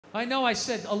I know I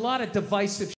said a lot of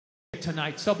divisive shit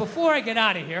tonight, so before I get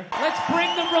out of here, let's bring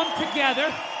the room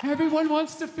together. Everyone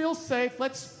wants to feel safe.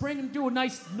 Let's do a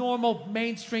nice, normal,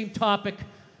 mainstream topic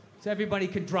so everybody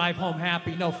can drive home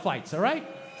happy, no fights, all right?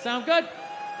 Sound good?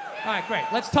 All right, great.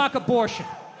 Let's talk abortion.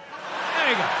 There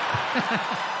you go.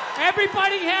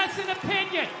 Everybody has an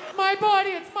opinion. My body,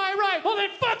 it's my right. Well,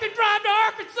 then fucking drive to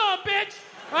Arkansas, bitch.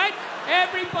 Right?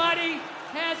 Everybody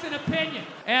has an opinion,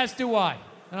 as do I.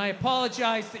 And I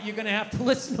apologize that you're going to have to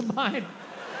listen to mine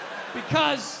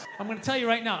because I'm going to tell you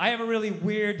right now, I have a really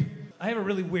weird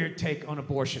take on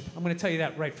abortion. I'm going to tell you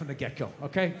that right from the get-go,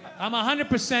 okay? I'm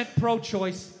 100%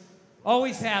 pro-choice.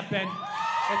 Always have been.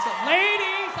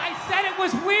 Ladies, I said it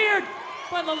was weird.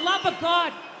 For the love of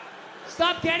God,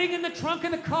 stop getting in the trunk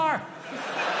of the car.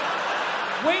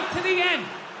 Just wait to the end.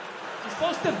 You're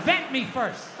supposed to vet me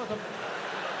first. Woo!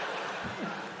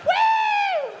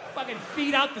 Fucking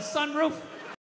feed out the sunroof.